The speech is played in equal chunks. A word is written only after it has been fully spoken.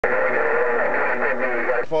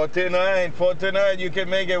429, 429, you can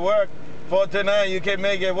make it work. 429, you can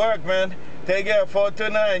make it work, man. Take care,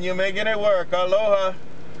 429, you making it work. Aloha.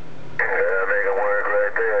 Yeah, make it work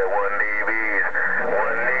right there. 1 dBs.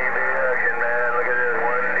 1 dB action, man. Look at this.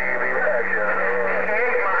 1 dB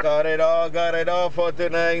action. Got it all,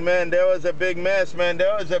 429, man. There was a big mess, man.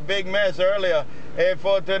 There was a big mess earlier. Hey,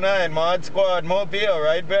 429, ModSquad, Mobile,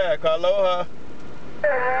 right back. Aloha.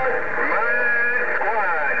 ModSquad.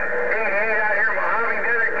 88 out here, Mojave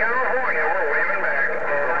Desert, California. We're waving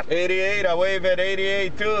back. 88, I wave at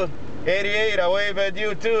 88 too. 88, I wave at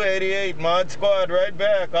you too, 88. ModSquad, right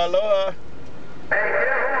back. Aloha. Hey,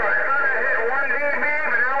 guess what? I thought I hit 1 dB,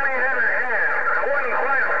 but I only had a half. I wasn't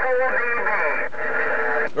quite a full dB.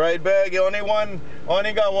 Right back, you only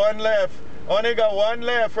got one left. Only got one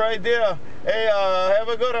left right there. Hey, have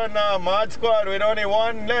a good one now, ModSquad, with only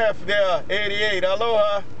one left there. 88,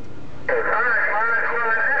 aloha. All right,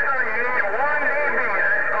 ModSquad, that's all you need. 1 dB,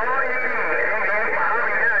 that's all you need. 88,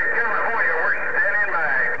 Mojave Desert, California. We're standing by.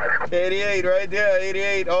 88 right there,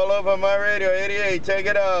 88, all over my radio, 88, check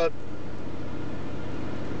it out.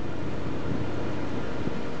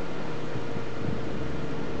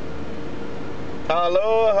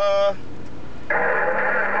 Aloha.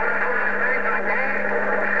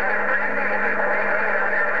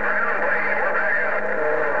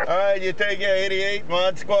 Alright, you take your 88,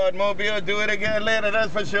 ModSquad, Mobile, do it again later,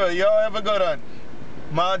 that's for sure. Y'all have a good one.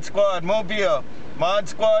 ModSquad, Mobile.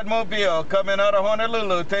 ModSquad, Mobile, coming out of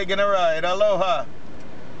Honolulu, taking a ride. Aloha.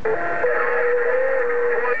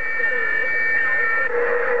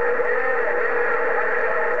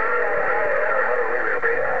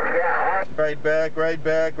 Right back, right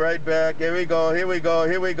back, right back. Here we go, here we go,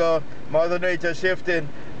 here we go. Mother Nature shifting.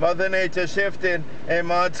 Mother Nature shifting. Hey,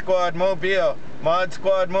 ModSquad, Mobile.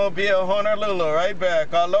 ModSquad, Mobile, Honolulu, right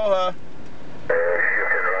back. Aloha. Shifting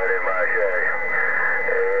right in my shack.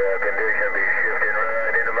 Condition be shifting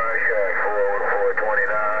right into my shack. 429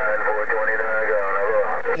 gone.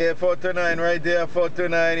 Aloha. Yeah, 429 right there,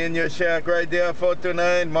 429 in your shack right there,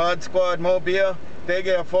 429, ModSquad, Mobile. Take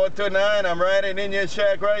care, 429, I'm riding in your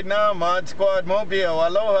shack right now, ModSquad, Mobile.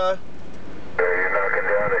 Aloha. You're knocking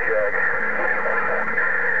down the shack.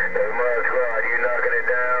 Hey, ModSquad, you knocking it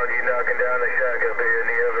down. You knocking down the shack up here in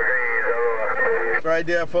the Evergreens. Aloha. Right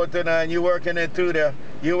there, 429, you working it too there.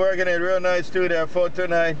 You working it real nice too there,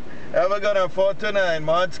 429. Have a good one, 429,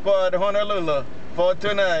 ModSquad, Honolulu.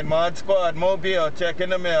 429, ModSquad, Mobile, check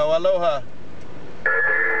in the mail. Aloha.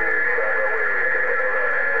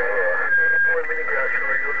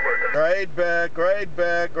 Right back, right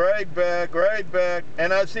back, right back, right back.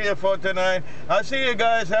 And I'll see you, 429. I'll see you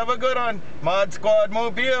guys. Have a good one. ModSquad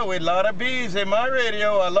Mobile with a lot of bees in my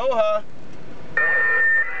radio. Aloha.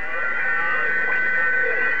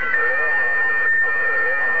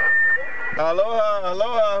 Aloha,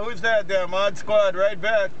 aloha. Who's that there? ModSquad, right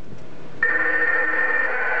back.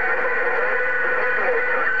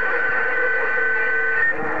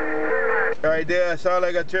 Right there, sound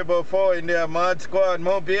like a 444 in there. ModSquad,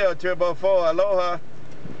 Mobile, 444. Aloha.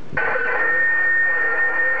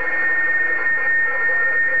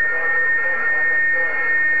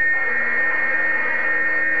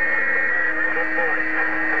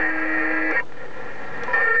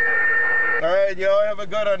 Alright, y'all have a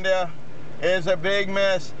good one there. It's a big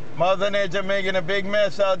mess. Mother Nature making a big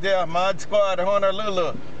mess out there. ModSquad,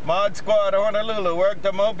 Honolulu. ModSquad, Honolulu. Work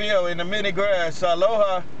the Mobile in the mini grass.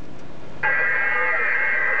 Aloha.